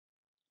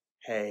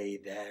Hey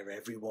there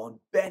everyone,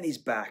 Ben is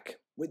back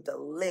with the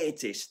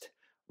latest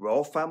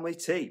Royal Family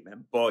tea,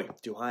 and boy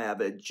do I have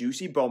a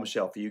juicy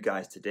bombshell for you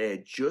guys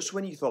today. Just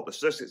when you thought the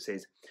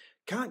Sussexes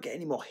can't get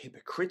any more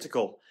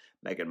hypocritical,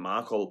 Meghan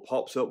Markle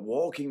pops up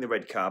walking the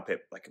red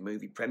carpet like a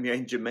movie premiere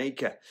in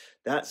Jamaica.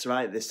 That's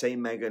right, the same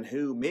Meghan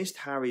who missed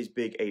Harry's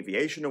big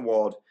aviation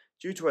award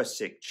due to a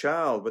sick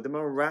child, with a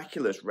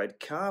miraculous red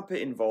carpet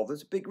involved.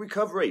 There's a big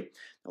recovery.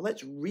 Now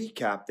let's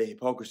recap the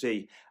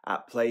hypocrisy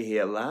at play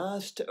here.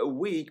 Last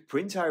week,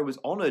 Prince Harry was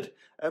honoured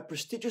at a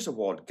prestigious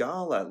award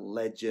gala.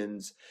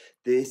 Legends.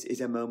 This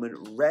is a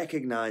moment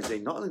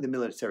recognising not only the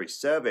military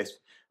service,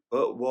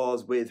 but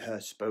was with her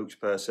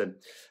spokesperson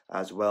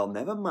as well.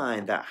 Never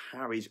mind that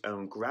Harry's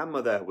own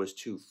grandmother was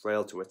too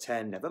frail to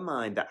attend. Never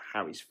mind that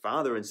Harry's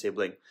father and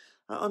sibling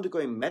are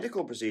undergoing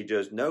medical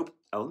procedures. Nope,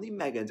 only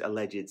Meghan's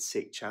alleged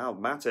sick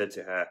child mattered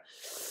to her,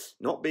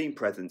 not being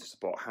present to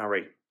support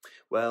Harry.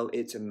 Well,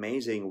 it's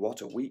amazing what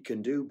a week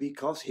can do,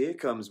 because here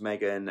comes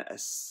Meghan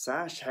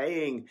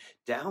sashaying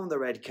down the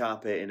red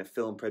carpet in a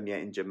film premiere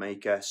in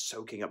Jamaica,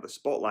 soaking up the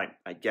spotlight.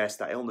 I guess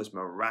that illness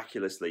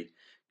miraculously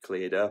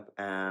cleared up,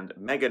 and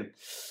Meghan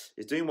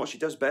is doing what she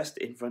does best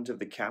in front of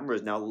the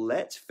cameras. Now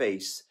let's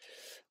face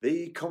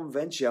the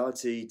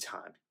conventionality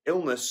time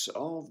illness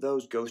of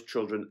those ghost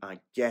children are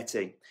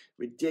getting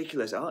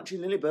ridiculous. Archie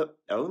and Lilibet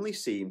only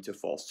seem to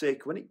fall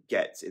sick when it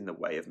gets in the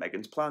way of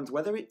Meghan's plans,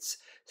 whether it's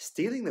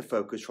stealing the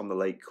focus from the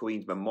late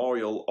Queen's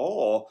memorial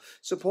or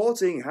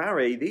supporting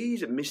Harry.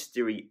 These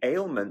mystery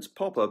ailments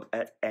pop up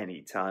at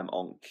any time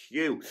on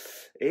cue.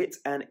 It's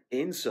an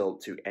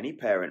insult to any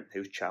parent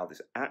whose child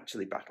has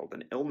actually battled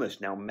an illness.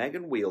 Now,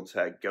 Meghan wields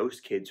her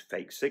ghost kid's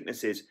fake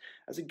sicknesses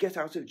as a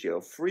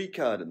get-out-of-jail-free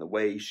card, and the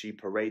way she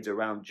parades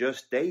around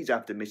just days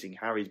after missing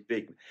Harry's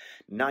big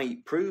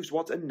night proves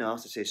what a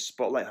narcissist,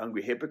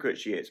 spotlight-hungry hypocrite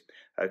she is.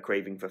 Her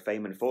craving for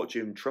fame and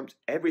fortune trumps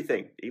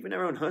everything, even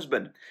her own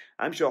husband.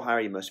 I'm sure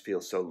Harry must feel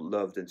so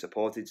loved and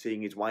supported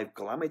seeing his wife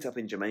glam it up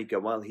in Jamaica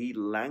while he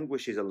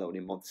languishes alone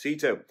in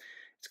Montecito.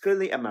 It's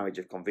clearly a marriage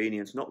of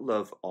convenience, not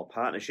love or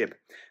partnership.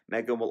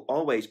 Meghan will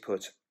always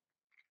put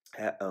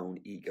her own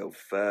ego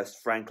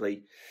first.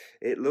 Frankly,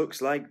 it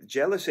looks like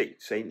jealousy.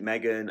 Saint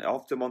Meghan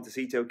off to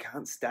Montecito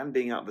can't stand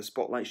being out of the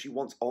spotlight. She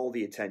wants all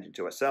the attention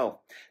to herself.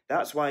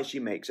 That's why she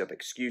makes up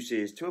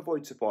excuses to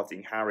avoid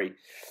supporting Harry.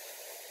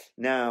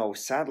 Now,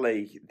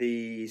 sadly,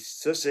 the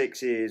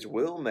Sussexes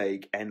will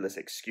make endless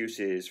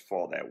excuses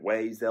for their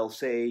ways. They'll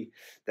say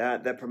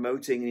that they're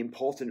promoting an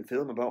important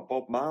film about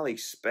Bob Marley.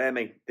 Spare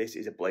me. This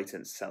is a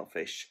blatant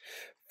selfish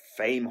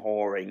fame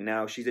whoring.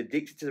 Now, she's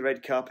addicted to the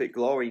red carpet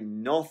glory.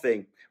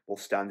 Nothing will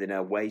stand in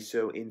her way.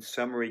 So, in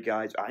summary,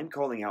 guys, I'm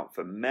calling out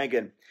for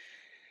Meghan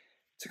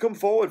to come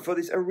forward for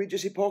this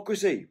egregious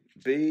hypocrisy.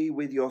 Be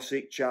with your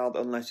sick child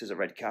unless there's a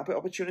red carpet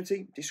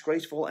opportunity.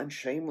 Disgraceful and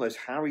shameless.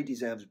 Harry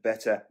deserves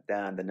better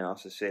than the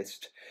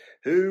narcissist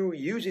who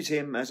uses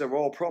him as a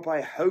raw prop.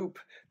 I hope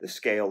the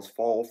scales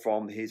fall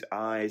from his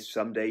eyes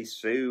someday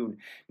soon.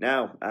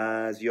 Now,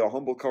 as your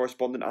humble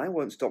correspondent, I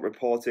won't stop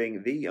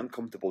reporting the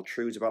uncomfortable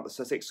truths about the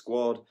Sussex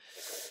squad.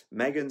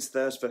 Meghan's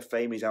thirst for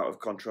fame is out of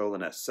control,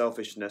 and her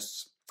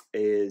selfishness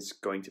is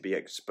going to be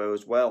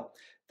exposed. Well,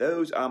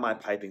 those are my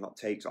piping hot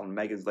takes on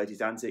Meghan's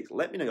latest antics.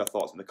 Let me know your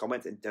thoughts in the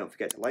comments, and don't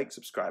forget to like,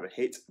 subscribe, and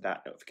hit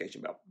that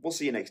notification bell. We'll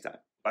see you next time.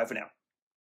 Bye for now.